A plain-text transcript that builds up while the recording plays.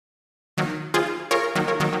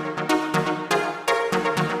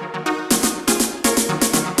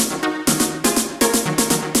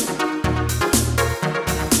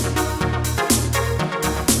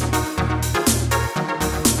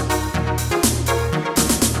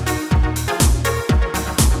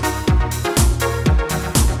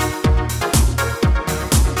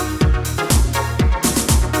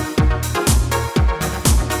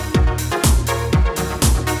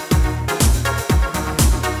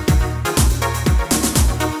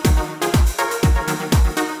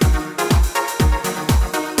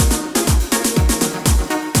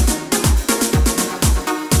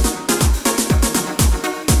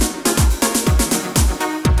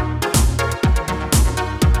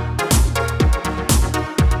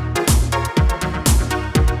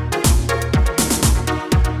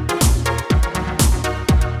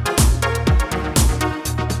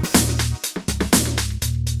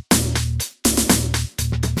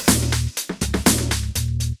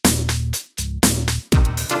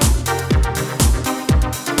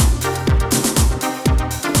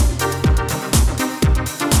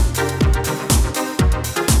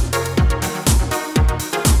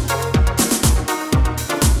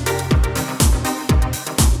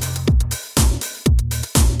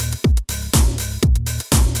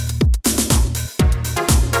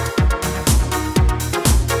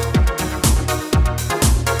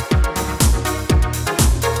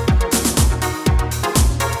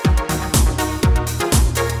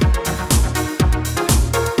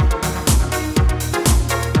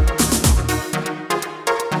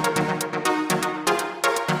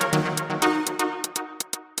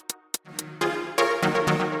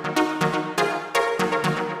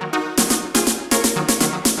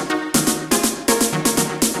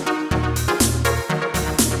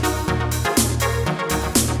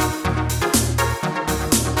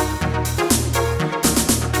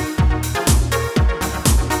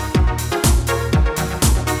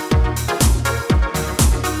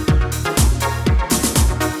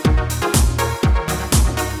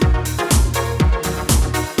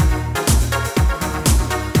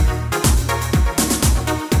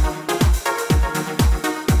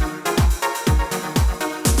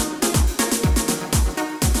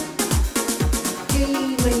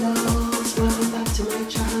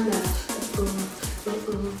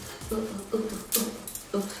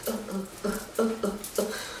Don't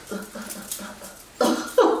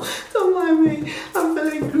mind me, I'm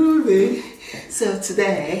feeling groovy. So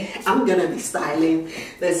today I'm gonna be styling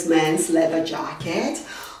this men's leather jacket.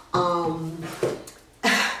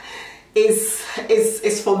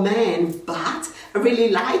 It's for men, but I really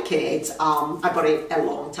like it. I bought it a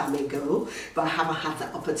long time ago, but I haven't had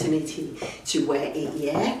the opportunity to wear it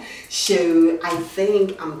yet. So I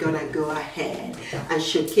think I'm gonna go ahead and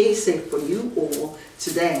showcase it for you all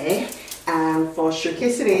today. And for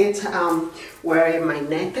showcasing it, I'm wearing my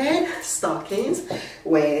netted stockings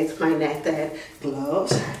with my netted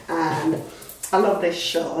gloves. And I love these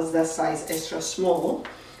shorts, they're size extra small.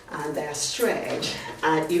 And they're stretch,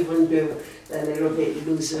 and even though they're a little bit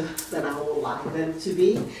looser than I would like them to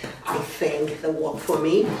be, I think they work for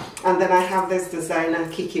me. And then I have this designer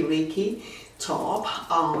Kikiriki top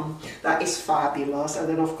that is fabulous. And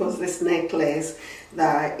then of course this necklace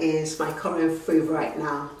that is my current favorite right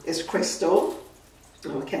now is crystal.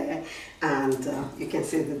 Okay, and you can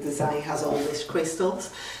see the design has all these crystals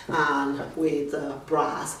and with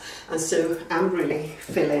brass, and so I'm really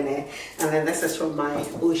feeling it. And then this is from my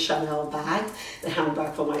old Chanel bag, the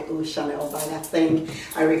handbag for my old Chanel bag. I think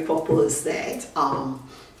I repurposed it,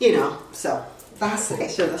 you know, so that's it.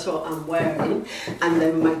 So that's what I'm wearing. And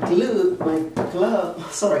then my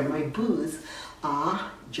boots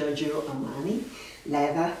are Giorgio Armani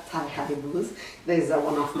leather tie-high boots. These are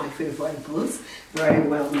one of my favorite boots, very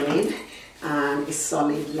well made, and it's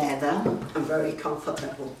solid leather and very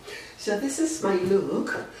comfortable. So this is my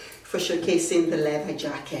look for showcasing the leather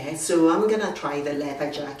jacket. So I'm gonna try the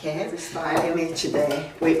leather jacket, styling it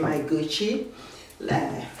today with my Gucci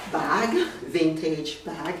bag, vintage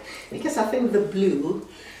bag, because I think the blue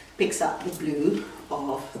picks up the blue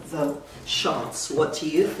of the shorts. What do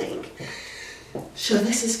you think? So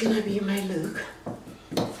this is gonna be my look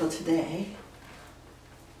for today.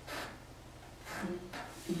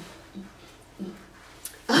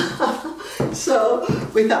 So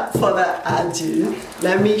without further ado,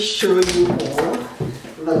 let me show you all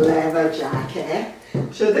the leather jacket.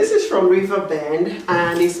 So this is from Riverbend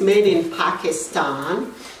and it's made in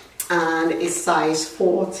Pakistan and it's size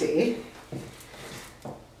 40.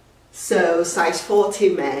 So size 40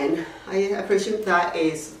 men, I presume that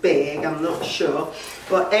is big, I'm not sure.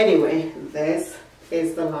 But anyway, this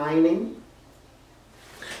is the lining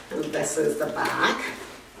and this is the back.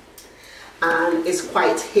 And it's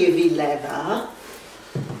quite heavy leather.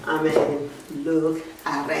 I mean, look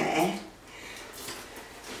at it.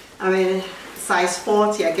 I mean, size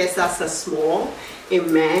 40, I guess that's a small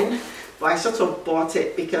in men. But I sort of bought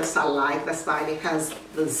it because I like the style. It has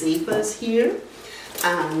the zippers here.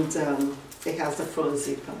 And it has the front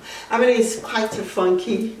zipper. I mean, it's quite a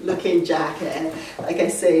funky looking jacket. Like I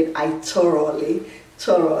said, I thoroughly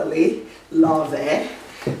love it.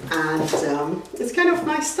 And it's kind of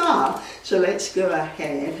my style. So let's go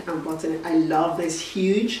ahead and button it. I love this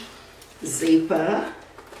huge zipper.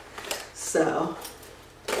 So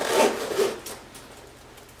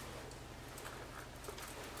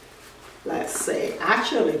let's see.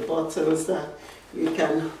 Actually, buttons that you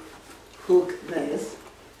can hook this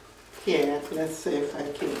here. Let's see if I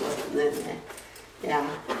can button in there. Yeah.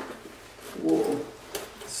 Whoa.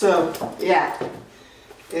 So yeah,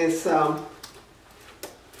 it's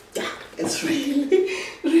it's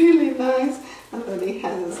really nice. And then it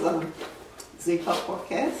has zipper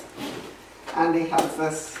pockets, and it has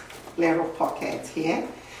this little pocket here.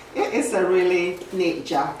 It is a really neat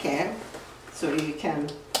jacket, so you can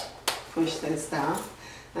push this down,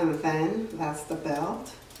 and then that's the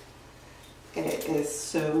belt. It is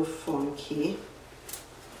so funky.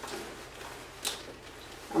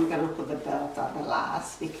 I'm gonna put the belt at the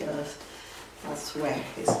last because that's where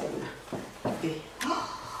it's gonna be.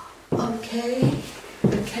 Okay,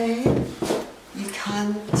 you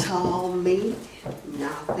can't tell me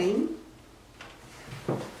nothing.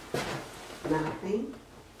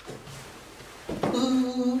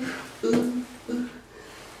 Ooh, ooh, ooh.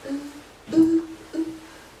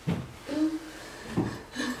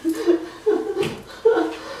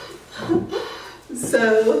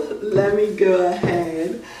 So let me go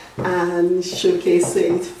ahead and showcase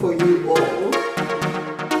it for you all.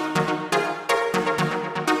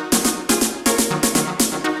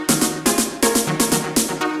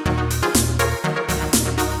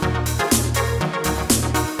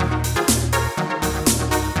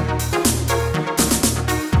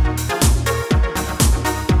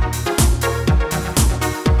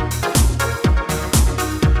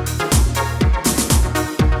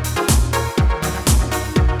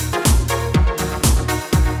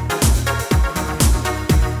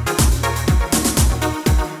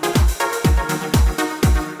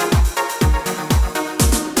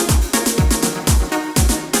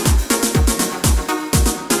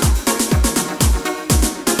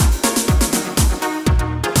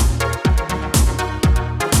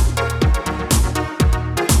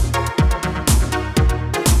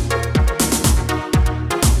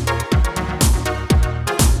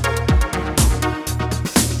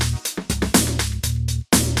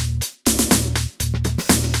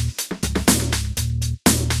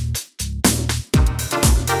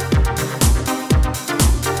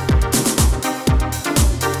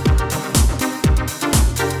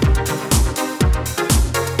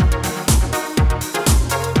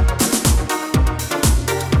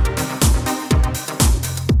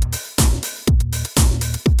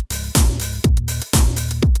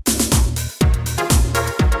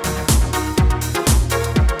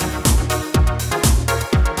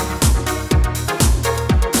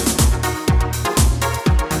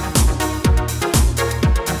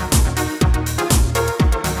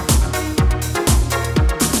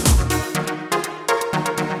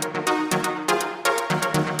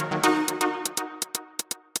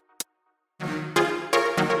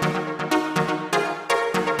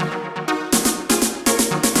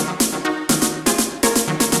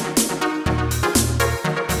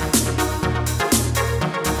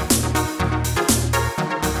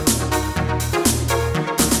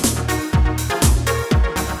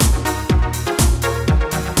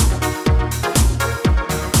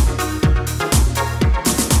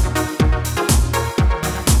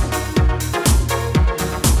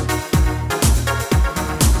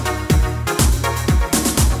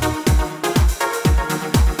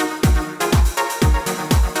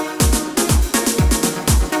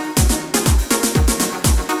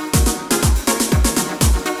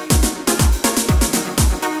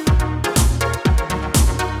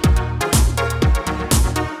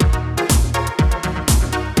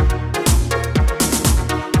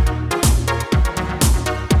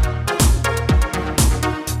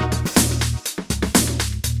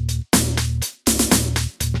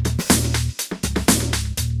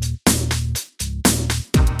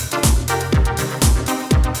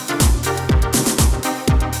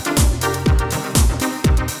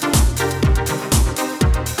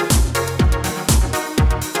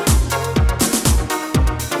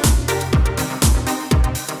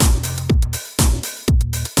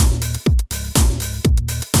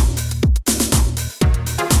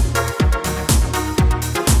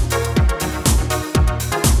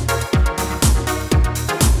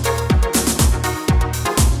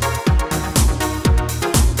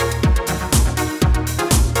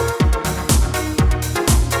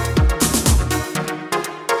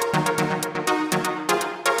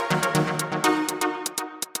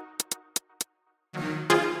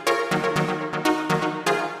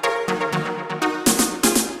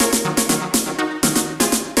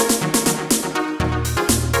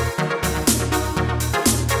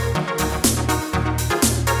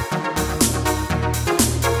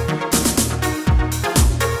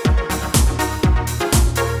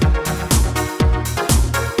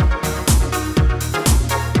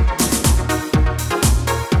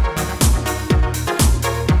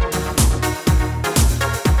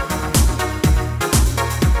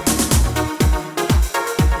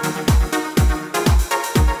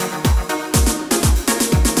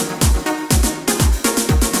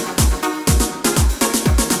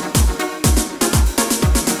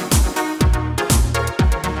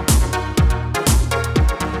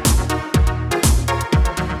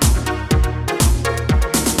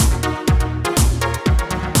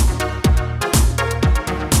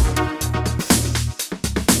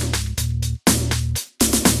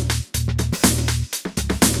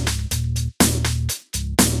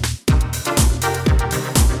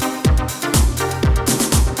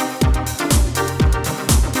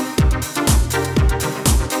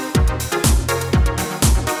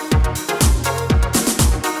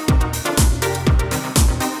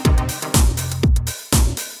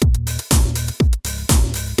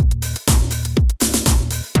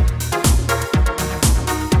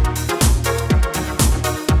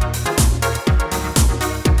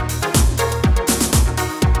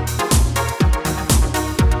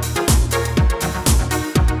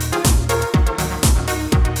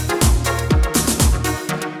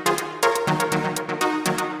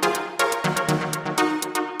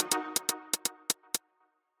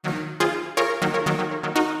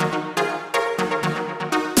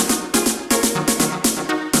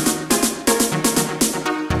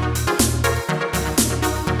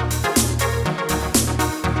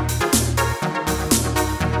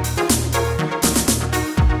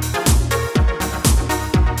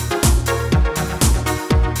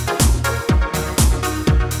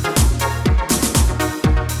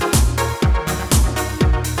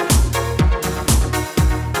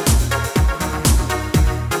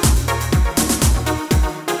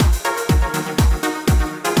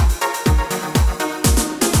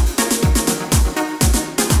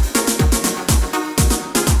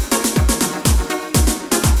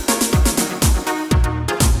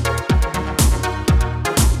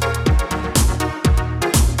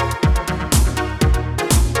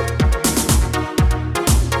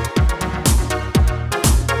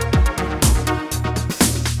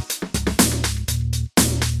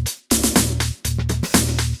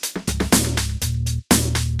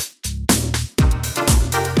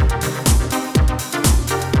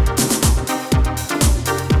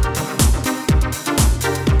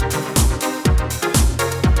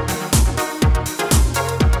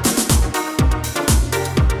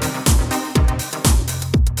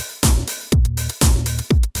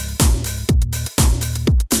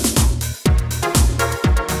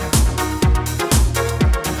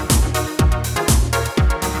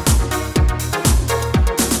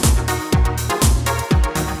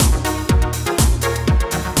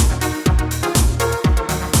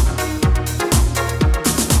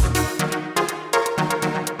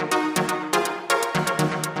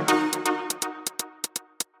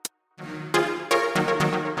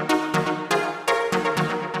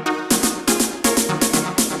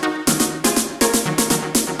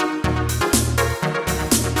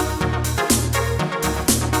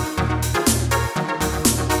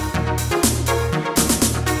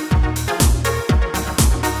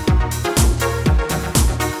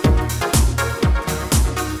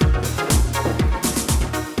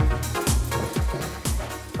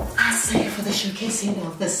 showcasing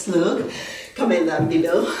of this look? Comment down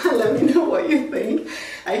below and let me know what you think.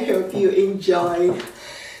 I hope you enjoyed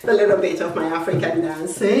a little bit of my African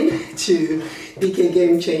dancing to DK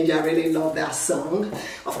Game Changer. I really love that song.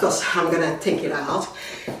 Of course, I'm gonna take it out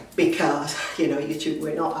because, you know, YouTube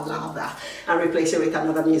will not allow that, and replace it with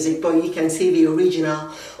another music. But you can see the original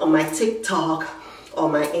on my TikTok,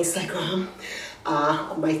 on my Instagram,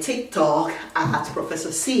 on my TikTok at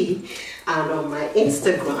Professor C, and on my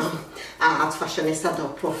Instagram at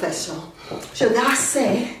fashionista.professor. So that's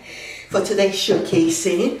it for today's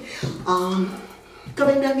showcasing.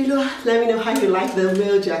 Comment down below, let me know how you like the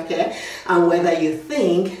male jacket and whether you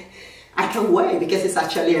think I can wear it, because it's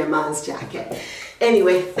actually a man's jacket.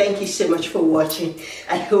 Anyway, thank you so much for watching.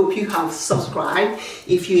 I hope you have subscribed.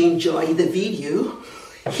 If you enjoyed the video,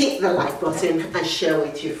 hit the like button and share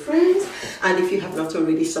with your friends. And if you have not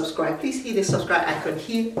already subscribed, please hit the subscribe icon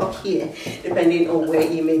here or here, depending on where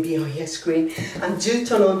you may be on your screen. And do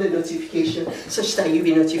turn on the notification such that you'll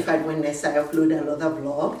be notified when next I upload another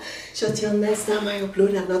vlog. So till next time I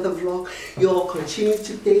upload another vlog, you all continue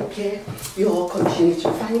to take care. You all continue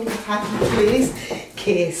to find a happy place.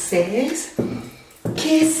 Kisses.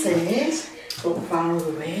 Kisses from far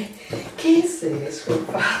away. Kisses from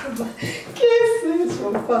far away. Kisses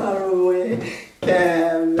from far away.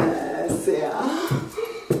 Come,